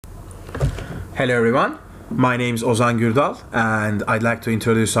Hello everyone, my name is Ozan Gurdal and I'd like to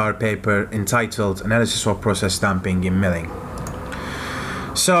introduce our paper entitled Analysis of Process Damping in Milling.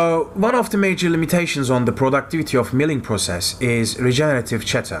 So, one of the major limitations on the productivity of milling process is regenerative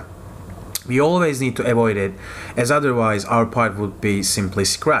chatter. We always need to avoid it, as otherwise our part would be simply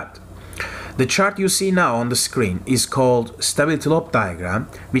scrapped. The chart you see now on the screen is called stability loop diagram,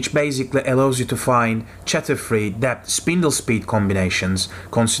 which basically allows you to find chatter-free depth spindle speed combinations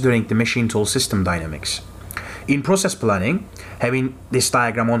considering the machine tool system dynamics. In process planning, having this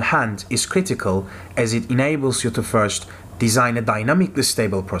diagram on hand is critical as it enables you to first design a dynamically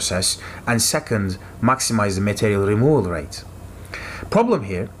stable process and second, maximize the material removal rate. Problem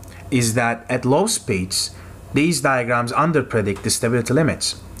here is that at low speeds, these diagrams underpredict the stability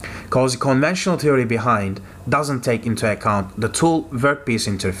limits, because the conventional theory behind doesn't take into account the tool workpiece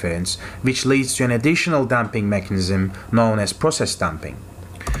interference, which leads to an additional damping mechanism known as process damping.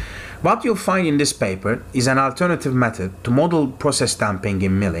 What you'll find in this paper is an alternative method to model process damping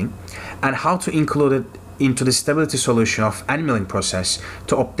in milling and how to include it into the stability solution of any milling process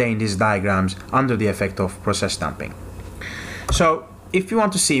to obtain these diagrams under the effect of process damping. So, if you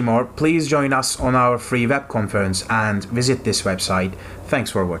want to see more, please join us on our free web conference and visit this website.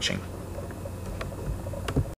 Thanks for watching.